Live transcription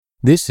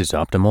This is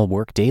Optimal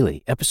Work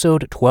Daily,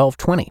 episode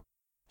 1220,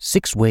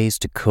 6 Ways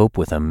to Cope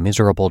with a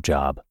Miserable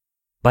Job,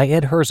 by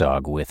Ed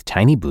Herzog with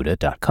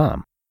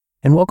tinybuddha.com.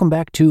 And welcome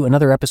back to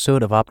another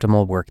episode of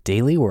Optimal Work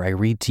Daily, where I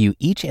read to you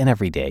each and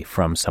every day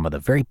from some of the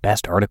very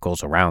best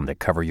articles around that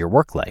cover your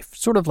work life,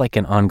 sort of like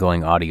an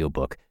ongoing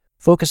audiobook,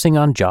 focusing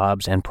on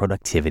jobs and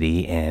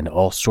productivity and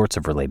all sorts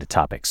of related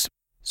topics.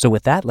 So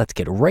with that, let's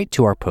get right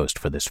to our post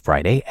for this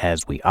Friday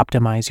as we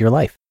optimize your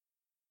life.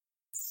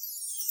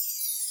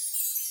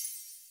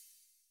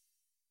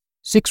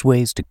 6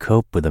 Ways to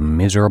Cope with a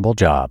Miserable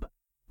Job,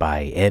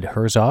 by Ed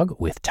Herzog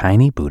with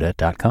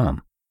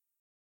tinybuddha.com.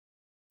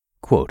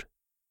 Quote,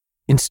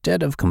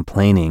 "Instead of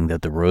complaining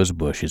that the rose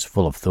bush is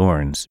full of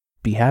thorns,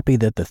 be happy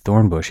that the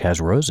thorn bush has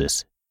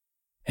roses."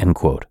 End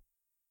quote.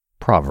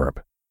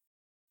 Proverb.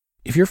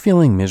 If you're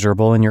feeling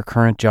miserable in your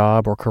current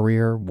job or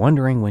career,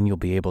 wondering when you'll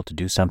be able to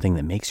do something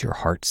that makes your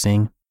heart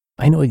sing,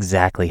 I know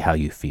exactly how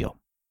you feel.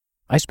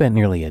 I spent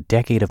nearly a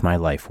decade of my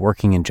life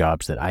working in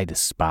jobs that I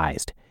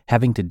despised,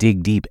 having to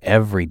dig deep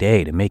every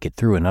day to make it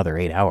through another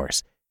 8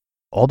 hours.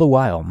 All the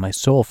while, my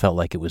soul felt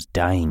like it was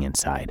dying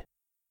inside.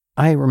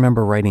 I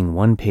remember writing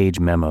one-page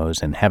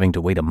memos and having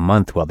to wait a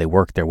month while they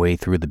worked their way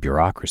through the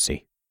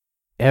bureaucracy.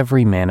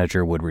 Every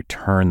manager would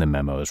return the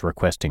memos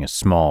requesting a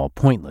small,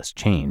 pointless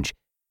change.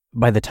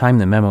 By the time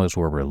the memos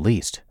were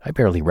released, I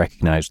barely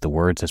recognized the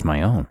words as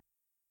my own.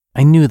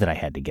 I knew that I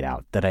had to get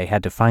out, that I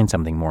had to find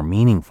something more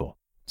meaningful,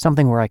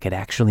 something where I could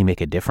actually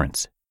make a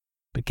difference.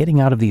 But getting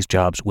out of these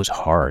jobs was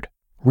hard.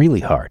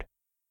 Really hard.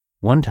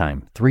 One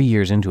time, 3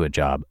 years into a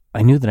job,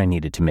 I knew that I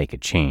needed to make a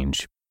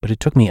change, but it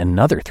took me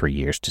another 3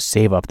 years to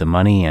save up the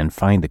money and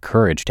find the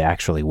courage to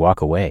actually walk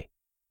away.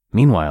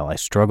 Meanwhile, I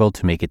struggled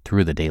to make it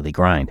through the daily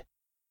grind.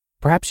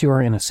 Perhaps you are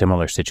in a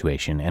similar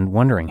situation and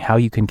wondering how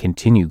you can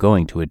continue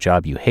going to a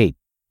job you hate,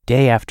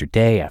 day after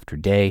day after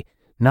day,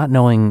 not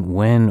knowing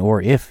when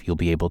or if you'll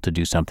be able to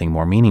do something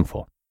more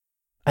meaningful.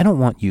 I don't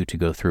want you to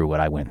go through what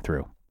I went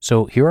through.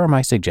 So here are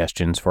my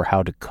suggestions for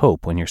how to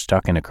cope when you're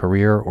stuck in a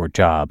career or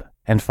job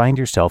and find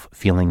yourself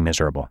feeling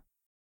miserable.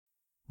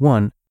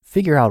 1.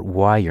 Figure out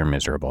why you're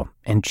miserable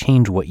and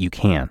change what you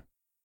can.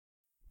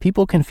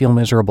 People can feel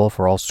miserable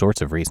for all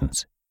sorts of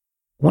reasons.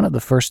 One of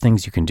the first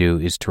things you can do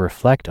is to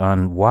reflect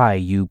on why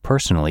you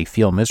personally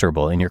feel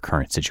miserable in your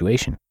current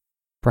situation.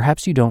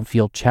 Perhaps you don't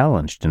feel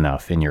challenged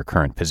enough in your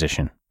current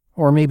position,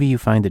 or maybe you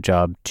find the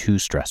job too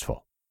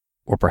stressful,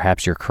 or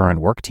perhaps your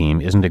current work team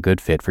isn't a good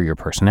fit for your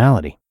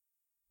personality.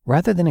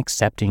 Rather than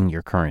accepting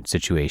your current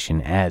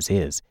situation as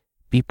is,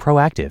 be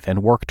proactive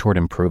and work toward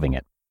improving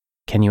it.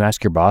 Can you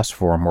ask your boss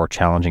for more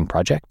challenging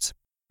projects?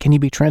 Can you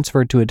be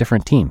transferred to a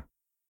different team?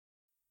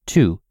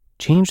 2.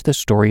 Change the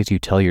stories you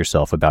tell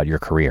yourself about your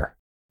career.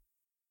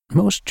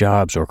 Most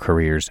jobs or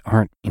careers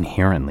aren't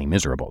inherently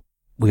miserable.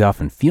 We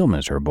often feel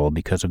miserable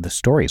because of the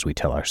stories we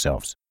tell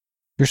ourselves.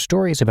 Your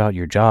stories about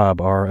your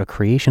job are a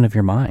creation of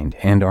your mind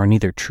and are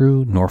neither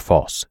true nor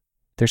false.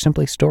 They're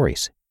simply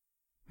stories.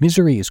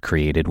 Misery is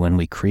created when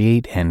we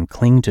create and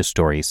cling to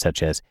stories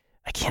such as,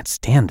 "I can't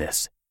stand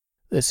this.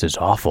 This is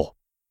awful."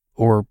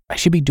 Or, "I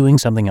should be doing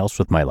something else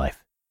with my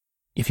life."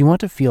 If you want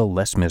to feel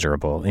less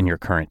miserable in your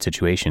current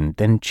situation,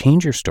 then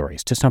change your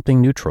stories to something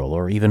neutral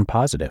or even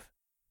positive.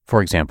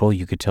 For example,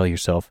 you could tell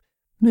yourself,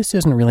 "This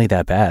isn't really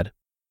that bad."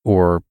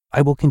 Or,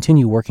 "I will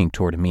continue working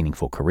toward a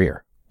meaningful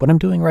career. What I'm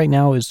doing right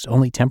now is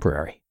only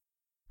temporary."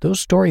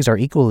 Those stories are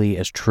equally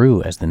as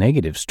true as the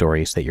negative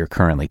stories that you're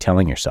currently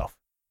telling yourself.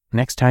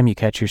 Next time you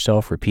catch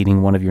yourself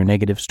repeating one of your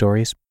negative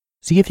stories,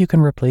 see if you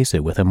can replace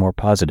it with a more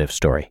positive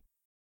story.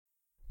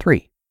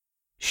 3.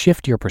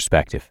 Shift your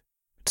perspective.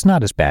 It's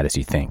not as bad as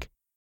you think.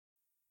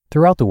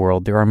 Throughout the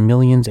world, there are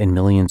millions and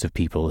millions of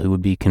people who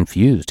would be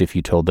confused if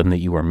you told them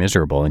that you are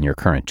miserable in your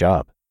current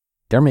job.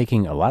 They're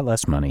making a lot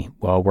less money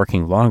while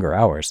working longer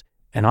hours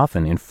and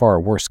often in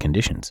far worse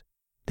conditions.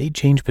 They'd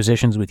change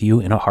positions with you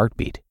in a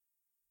heartbeat.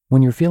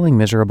 When you're feeling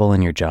miserable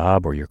in your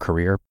job or your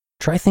career,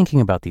 try thinking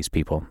about these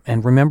people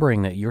and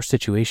remembering that your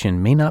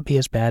situation may not be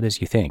as bad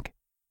as you think.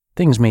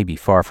 Things may be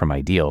far from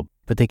ideal,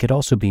 but they could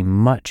also be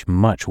much,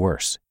 much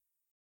worse.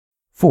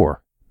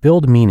 4.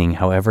 Build meaning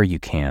however you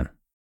can.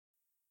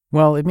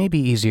 While it may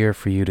be easier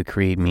for you to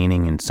create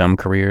meaning in some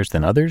careers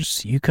than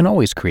others, you can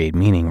always create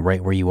meaning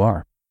right where you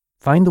are.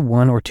 Find the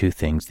 1 or 2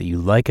 things that you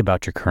like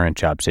about your current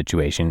job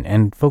situation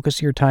and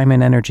focus your time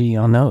and energy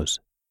on those.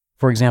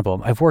 For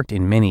example, I've worked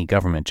in many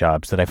government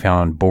jobs that I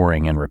found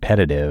boring and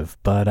repetitive,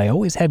 but I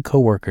always had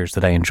coworkers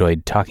that I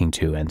enjoyed talking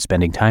to and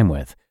spending time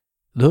with.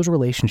 Those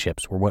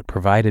relationships were what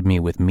provided me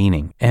with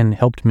meaning and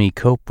helped me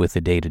cope with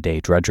the day-to-day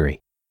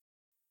drudgery.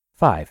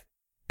 5.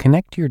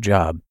 Connect your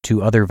job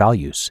to other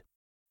values.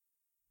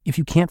 If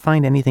you can't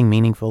find anything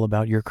meaningful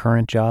about your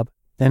current job,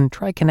 then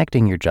try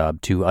connecting your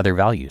job to other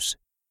values.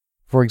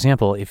 For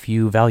example, if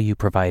you value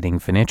providing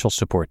financial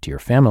support to your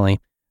family,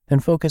 then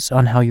focus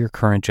on how your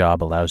current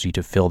job allows you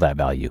to fill that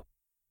value.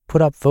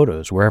 Put up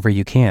photos wherever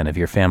you can of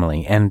your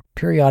family and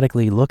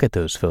periodically look at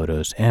those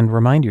photos and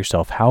remind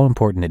yourself how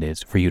important it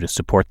is for you to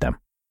support them.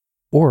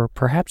 Or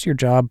perhaps your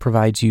job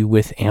provides you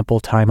with ample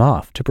time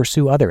off to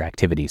pursue other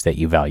activities that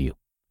you value.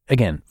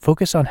 Again,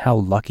 focus on how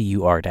lucky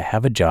you are to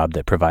have a job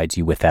that provides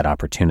you with that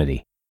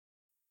opportunity.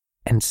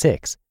 And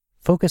 6,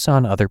 focus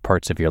on other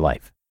parts of your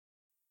life.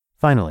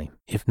 Finally,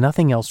 if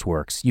nothing else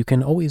works, you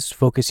can always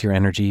focus your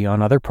energy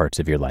on other parts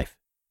of your life.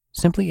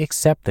 Simply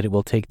accept that it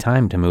will take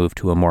time to move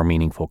to a more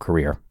meaningful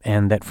career,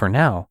 and that for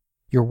now,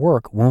 your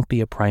work won't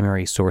be a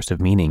primary source of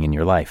meaning in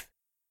your life.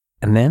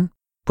 And then,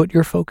 put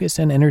your focus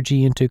and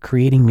energy into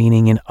creating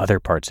meaning in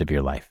other parts of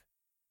your life.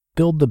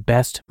 Build the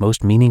best,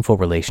 most meaningful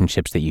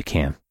relationships that you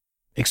can.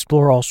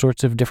 Explore all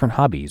sorts of different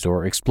hobbies,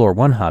 or explore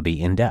one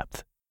hobby in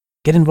depth.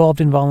 Get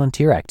involved in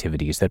volunteer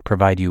activities that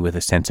provide you with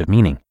a sense of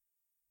meaning.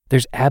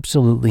 There's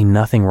absolutely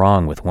nothing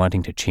wrong with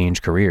wanting to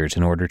change careers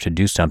in order to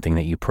do something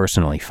that you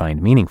personally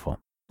find meaningful.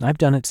 I've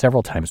done it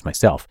several times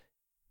myself,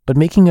 but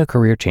making a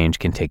career change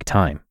can take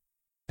time.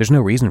 There's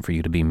no reason for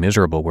you to be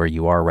miserable where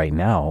you are right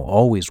now,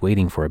 always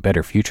waiting for a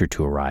better future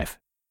to arrive.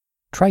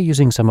 Try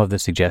using some of the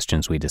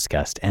suggestions we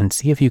discussed and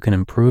see if you can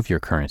improve your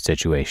current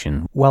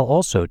situation while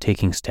also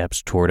taking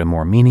steps toward a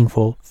more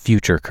meaningful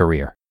future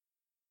career.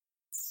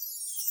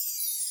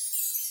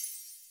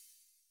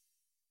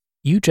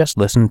 You just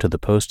listened to the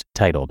post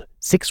titled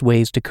 6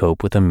 Ways to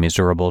Cope with a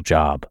Miserable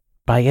Job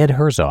by Ed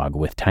Herzog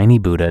with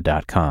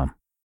tinybuddha.com.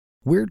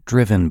 We're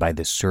driven by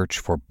the search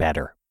for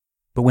better.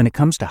 But when it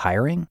comes to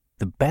hiring,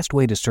 the best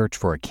way to search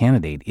for a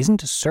candidate isn't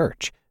to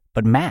search,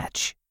 but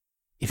match.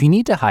 If you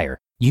need to hire,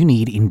 you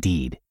need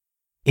Indeed.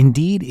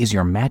 Indeed is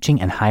your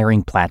matching and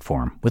hiring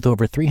platform with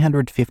over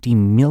 350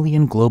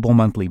 million global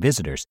monthly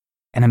visitors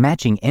and a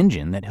matching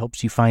engine that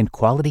helps you find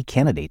quality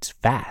candidates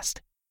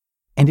fast.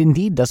 And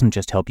Indeed doesn't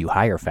just help you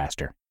hire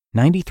faster.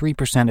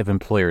 93% of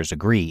employers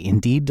agree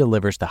Indeed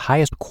delivers the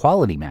highest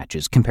quality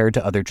matches compared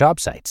to other job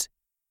sites.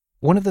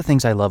 One of the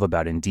things I love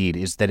about Indeed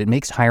is that it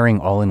makes hiring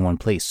all in one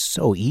place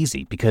so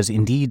easy because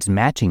Indeed's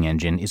matching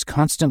engine is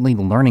constantly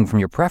learning from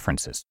your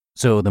preferences.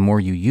 So the more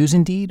you use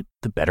Indeed,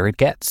 the better it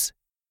gets.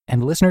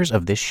 And listeners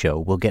of this show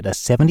will get a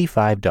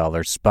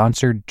 $75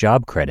 sponsored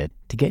job credit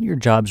to get your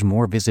jobs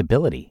more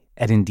visibility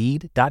at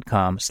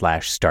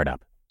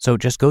Indeed.com/startup. So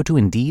just go to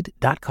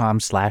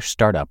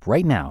Indeed.com/startup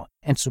right now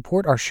and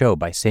support our show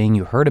by saying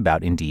you heard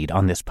about Indeed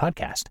on this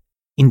podcast.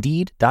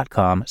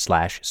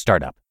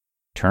 Indeed.com/startup.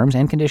 Terms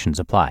and conditions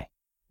apply.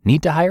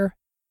 Need to hire?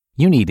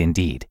 You need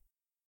Indeed.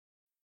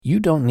 You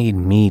don't need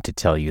me to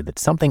tell you that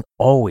something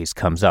always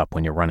comes up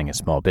when you're running a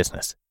small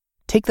business.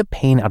 Take the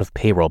pain out of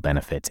payroll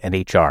benefits and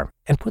HR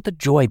and put the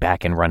joy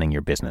back in running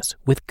your business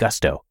with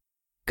Gusto.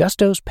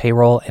 Gusto's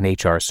payroll and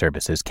HR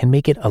services can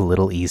make it a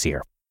little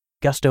easier.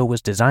 Gusto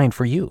was designed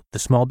for you, the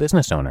small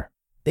business owner.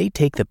 They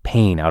take the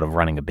pain out of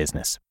running a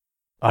business.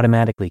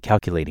 Automatically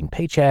calculating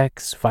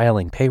paychecks,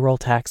 filing payroll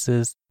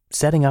taxes,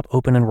 setting up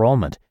open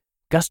enrollment.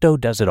 Gusto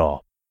does it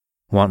all.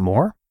 Want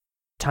more?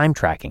 Time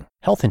tracking,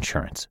 health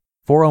insurance,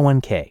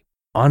 401k,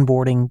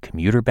 onboarding,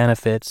 commuter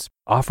benefits,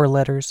 offer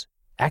letters,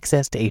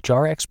 access to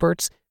HR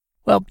experts.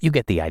 Well, you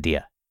get the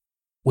idea.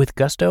 With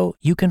Gusto,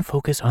 you can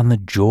focus on the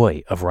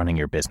joy of running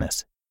your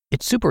business.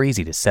 It's super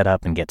easy to set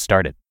up and get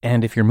started.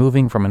 And if you're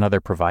moving from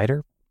another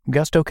provider,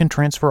 Gusto can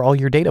transfer all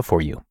your data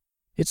for you.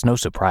 It's no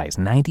surprise,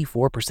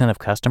 94% of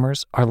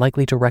customers are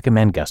likely to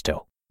recommend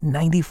Gusto.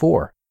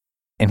 94.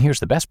 And here's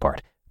the best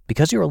part.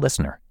 Because you're a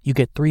listener, you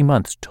get 3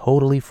 months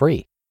totally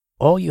free.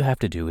 All you have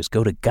to do is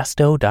go to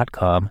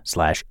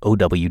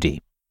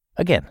gusto.com/OWD.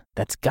 Again,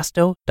 that's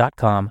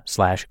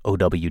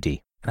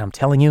gusto.com/OWD. And I'm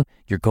telling you,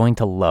 you're going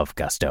to love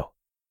Gusto.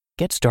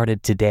 Get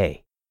started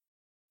today.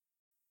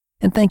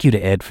 And thank you to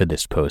Ed for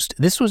this post.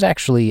 This was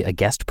actually a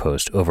guest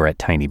post over at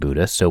Tiny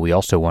Buddha, so we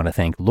also want to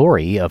thank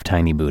Lori of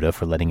Tiny Buddha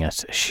for letting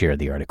us share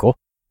the article.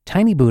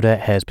 Tiny Buddha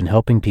has been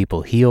helping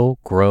people heal,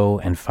 grow,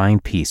 and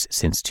find peace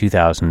since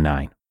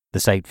 2009. The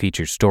site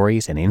features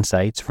stories and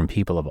insights from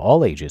people of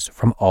all ages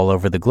from all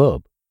over the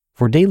globe.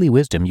 For daily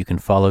wisdom, you can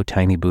follow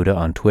Tiny Buddha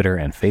on Twitter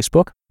and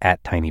Facebook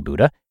at Tiny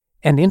Buddha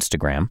and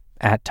Instagram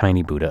at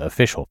Tiny Buddha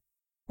Official.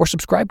 Or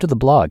subscribe to the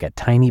blog at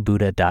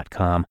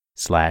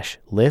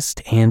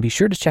tinybuddha.com/list and be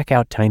sure to check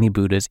out Tiny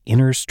Buddha's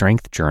Inner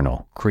Strength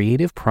Journal,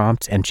 creative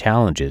prompts and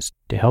challenges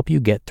to help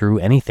you get through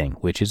anything,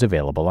 which is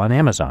available on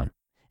Amazon.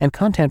 And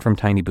content from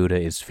Tiny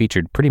Buddha is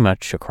featured pretty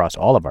much across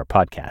all of our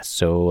podcasts.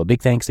 So a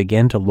big thanks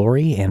again to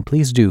Lori, and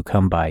please do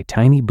come by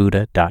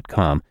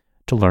tinybuddha.com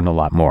to learn a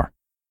lot more.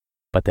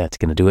 But that's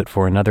going to do it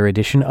for another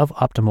edition of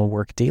Optimal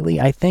Work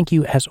Daily. I thank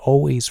you as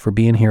always for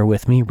being here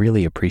with me.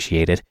 Really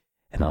appreciate it.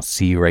 And I'll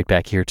see you right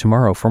back here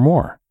tomorrow for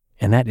more.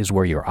 And that is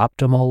where your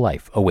optimal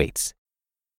life awaits.